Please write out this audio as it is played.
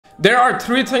There are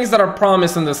 3 things that are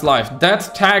promised in this life.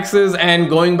 Death, taxes, and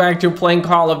going back to playing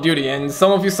Call of Duty. And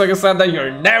some of you suckers said that you're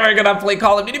never gonna play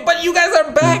Call of Duty, but you guys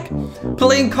are back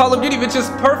playing Call of Duty, which is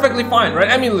perfectly fine,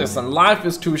 right? I mean, listen, life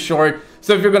is too short,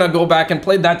 so if you're gonna go back and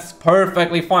play, that's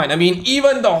perfectly fine. I mean,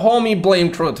 even the homie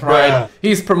Blame Truth, right? Yeah.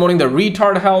 He's promoting the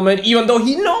retard helmet, even though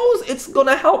he knows it's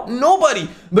gonna help nobody.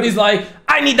 But he's like,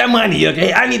 I need that money,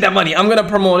 okay? I need that money. I'm gonna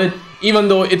promote it, even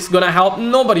though it's gonna help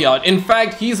nobody out. In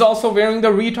fact, he's also wearing the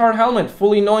retard helmet,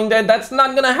 fully knowing that that's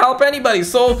not gonna help anybody.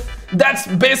 So that's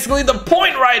basically the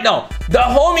point right now. The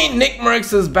homie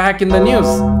Nickmercs is back in the news,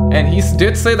 and he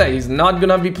did say that he's not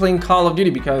gonna be playing Call of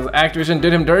Duty because Activision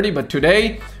did him dirty. But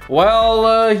today,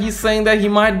 well, he's saying that he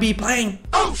might be playing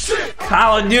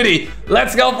Call of Duty.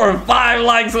 Let's go for 5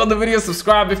 likes on the video.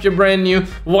 Subscribe if you're brand new.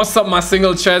 What's up, my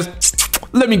single chest?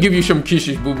 Let me give you some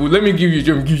kisses, boo boo. Let me give you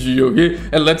some kisses, okay?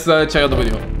 And let's check out the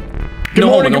video. Good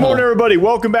morning, everybody.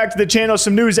 Welcome back to the channel.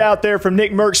 Some news out there from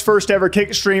Nickmercs' first ever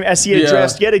kick stream as he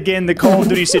addressed yet again the Call of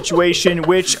Duty situation,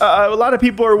 which a lot of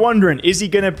people are wondering, is he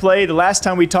going to play? The last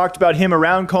time we talked about him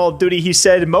around Call of Duty, he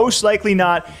said most likely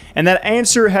not, and that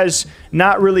answer has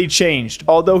not really changed.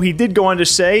 Although he did go on to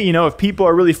say, you know, if people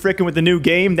are really fricking with the new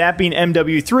game, that being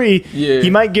MW3, he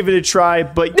might give it a try,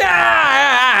 but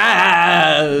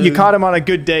you caught him on a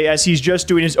good day as he's just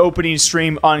doing his opening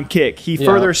stream on Kick. He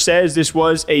further says this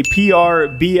was a PR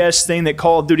BS thing that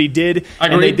Call of Duty did,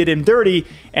 and they did him dirty,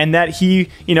 and that he,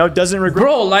 you know, doesn't regret.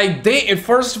 Bro, like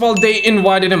first of all, they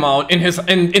invited him out in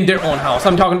their own house.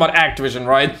 I'm talking about Activision,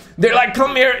 right? They're like,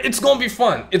 come here, it's gonna be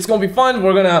fun. It's gonna be fun.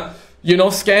 We're gonna, you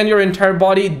know, scan your entire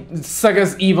body.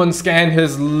 Suckers even scan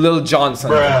his Lil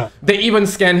Johnson. Bruh. They even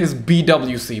scan his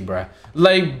BWC, bruh.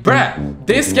 Like, bruh,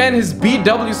 they scanned his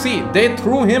BWC. They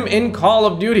threw him in Call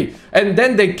of Duty. And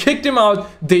then they kicked him out.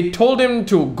 They told him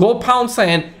to go pound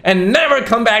sand and never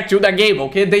come back to that game,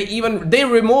 okay? They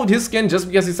removed his skin just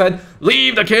because he said,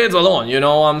 leave the kids alone. You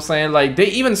know what I'm saying? Like, they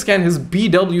even scanned his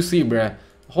BWC, bruh.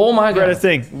 Oh my god. Greta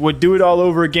thing would do it all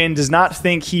over again, does not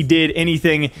think he did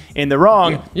anything in the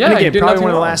wrong. Yeah, and again, probably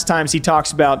one of the last times he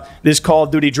talks about this Call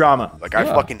of Duty drama. Like, I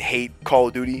fucking hate Call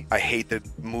of Duty. I hate the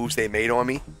moves they made on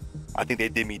me. I think they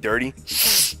did me dirty.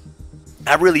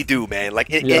 I really do, man. Like,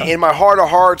 in my heart of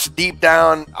hearts, deep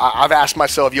down, I've asked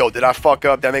myself, yo, did I fuck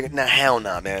up? Did I make it? Nah, hell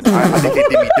nah, man. I think they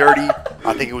did me dirty.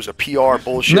 I think it was a PR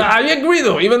bullshit. Nah, I agree,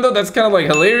 though. Even though that's kind of, like,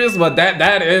 hilarious, but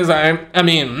that is, I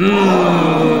mean,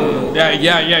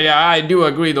 yeah, I do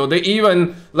agree, though. They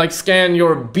even, like, scan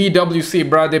your BWC,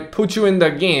 bruh. They put you in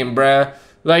the game, bruh.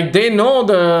 Like, they know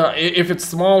if it's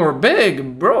small or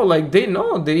big, bro. Like, they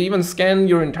know. They even scan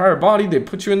your entire body. They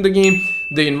put you in the game.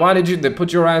 They invited you. They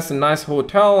put your ass in a nice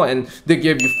hotel, and they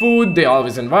gave you food. They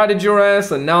always invited your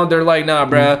ass, and now they're like, nah,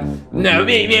 bruh. Nah,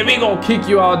 we gonna kick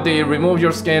you out. They remove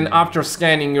your skin after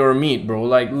scanning your meat, bro.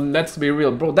 Like, let's be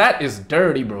real, bro. That is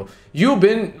dirty, bro. You've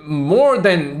been more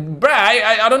than, bruh.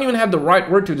 I don't even have the right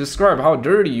word to describe how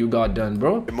dirty you got done,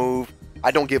 bro. Move. I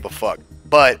don't give a fuck.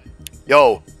 But,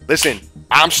 yo, listen.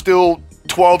 I'm still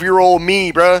 12-year-old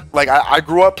me, bruh. Like, I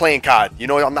grew up playing COD. You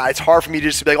know, it's hard for me to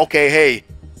just be like, okay, hey,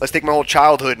 let's take my whole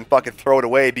childhood and fucking throw it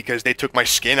away because they took my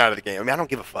skin out of the game. I mean, I don't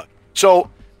give a fuck. So,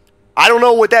 I don't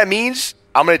know what that means.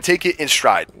 I'm going to take it in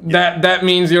stride. That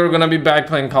means you're going to be back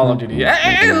playing Call of Duty.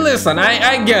 And listen,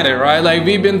 I get it, right? Like,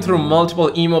 we've been through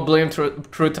multiple emo blame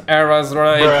truth eras,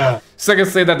 right? Bruh.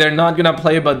 Suckers say that they're not going to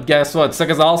play, but guess what?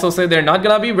 Suckers also say they're not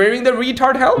going to be wearing the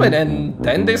retard helmet, and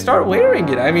then they start wearing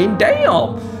it. I mean,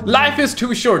 damn. Life is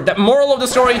too short. The moral of the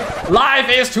story, life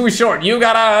is too short. You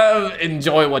gotta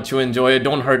enjoy what you enjoy.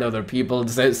 Don't hurt other people.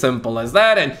 It's as simple as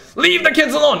that. And leave the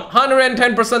kids alone.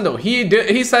 110% though.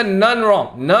 He said none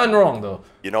wrong. None wrong though.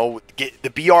 You know, the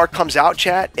BR comes out,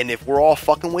 chat, and if we're all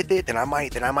fucking with it, then I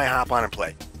might hop on and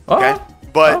play. Okay?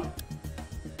 But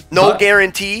no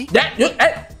guarantee.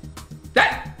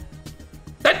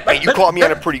 Hey, you caught me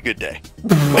on a pretty good day.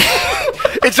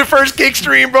 It's the first kick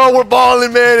stream, bro. We're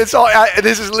balling, man. It's all.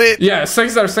 This is lit. Yeah,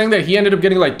 Six are saying that he ended up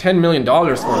getting like $10 million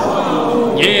for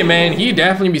it. Yeah, man, he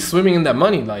definitely be swimming in that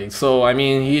money. Like, so I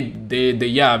mean,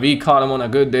 we caught him on a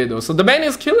good day though. So the man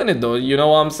is killing it though. You know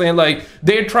what I'm saying? Like,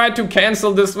 they tried to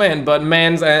cancel this man, but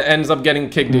man ends up getting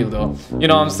kick deal though. You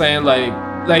know what I'm saying? Like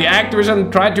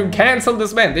Activision tried to cancel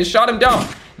this man. They shot him down,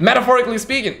 metaphorically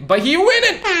speaking. But he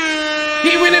winning.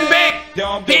 He winning big.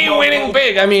 He winning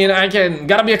big. I mean,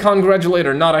 gotta be a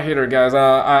congratulator, not a hater, guys.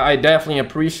 I definitely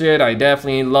appreciate. I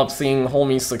definitely love seeing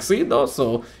homies succeed, though.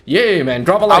 So yeah, man,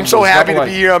 drop a like. I'm so happy to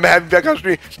be here. I'm happy back on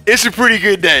stream. It's a pretty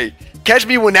good day. Catch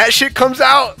me when that shit comes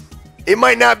out. It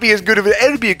might not be as good of a.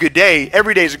 It'll be a good day.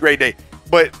 Every day is a great day,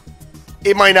 but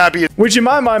it might not be. Which in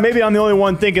my mind, maybe I'm the only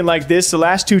one thinking like this. The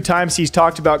last 2 times he's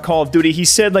talked about Call of Duty, he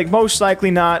said like most likely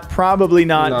not, probably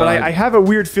not. But I have a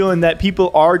weird feeling that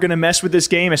people are going to mess with this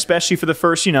game, especially for the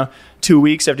first, 2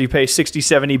 weeks. After you pay 60,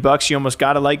 70 bucks, you almost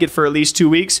got to like it for at least 2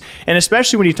 weeks. And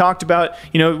especially when he talked about,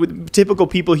 with typical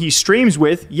people he streams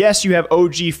with. Yes, you have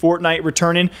OG Fortnite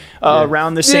returning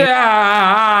around the same time.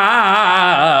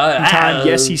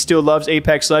 Yes, he still loves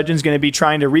Apex Legends, going to be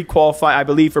trying to requalify, I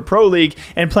believe, for Pro League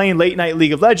and playing late night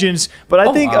League of Legends, but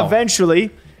I think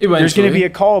eventually there's going to be a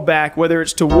callback, whether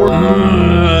it's to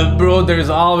Warzone. Bro, there's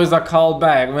always a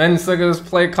callback. When suckers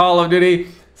play Call of Duty,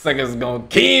 suckers gonna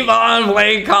keep on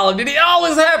playing Call of Duty. It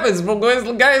always happens, bro.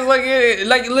 Guys,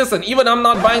 like, listen, even I'm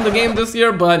not buying the game this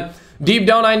year, but deep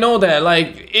down I know that,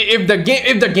 like, if the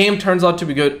game turns out to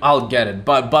be good, I'll get it.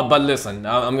 But listen,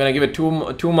 I'm gonna give it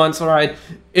two months, all right?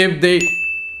 If they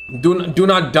do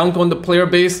not dunk on the player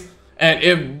base, and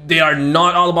if they are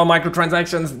not all about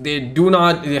microtransactions, they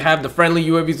have the friendly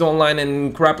UAVs online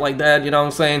and crap like that, you know what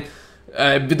I'm saying?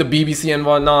 With the BBC and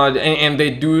whatnot, and they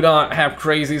do not have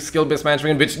crazy skill-based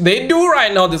matchmaking, which they do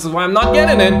right now. This is why I'm not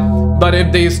getting it. But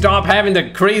if they stop having the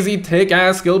crazy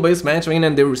thick-ass skill-based matchmaking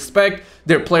and they respect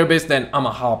their player base, then I'ma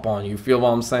hop on. You feel what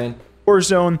I'm saying?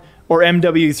 Warzone or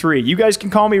MW3. You guys can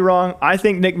call me wrong. I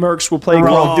think Nickmercs will play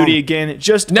Call of Duty again.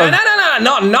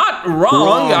 Not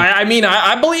wrong. I mean,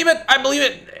 I believe it. I believe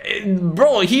it.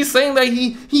 Bro, he's saying that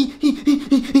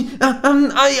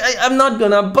I'm not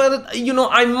gonna, but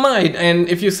I might. And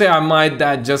if you say I might,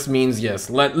 that just means yes.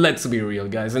 Let's be real,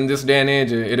 guys. In this day and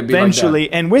age, it'll be eventually.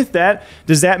 Like that. And with that,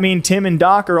 does that mean Tim and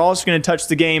Doc are also going to touch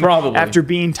the game? Probably. After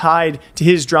being tied to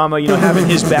his drama, having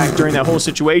his back during that whole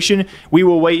situation? We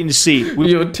will wait and see.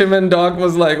 Tim and Doc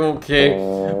was like, okay,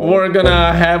 we're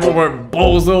gonna have our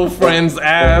bozo friends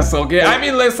ass. Okay, I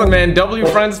mean, listen, man, W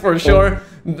friends for sure.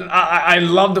 I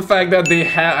love the fact that they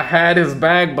had his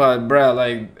back, but bruh,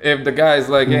 like, if the guy's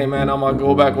like, hey man, I'm gonna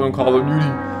go back on Call of Duty,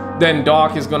 then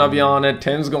Doc is gonna be on it,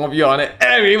 Tim's gonna be on it,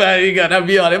 everybody gonna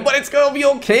be on it, but it's gonna be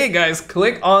okay, guys.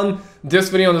 Click on this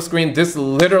video on the screen. This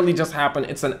literally just happened.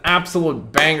 It's an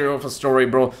absolute banger of a story,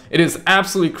 bro. It is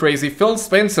absolutely crazy. Phil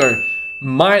Spencer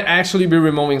might actually be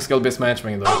removing skill-based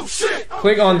matchmaking though.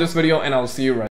 Click on this video and I'll see you right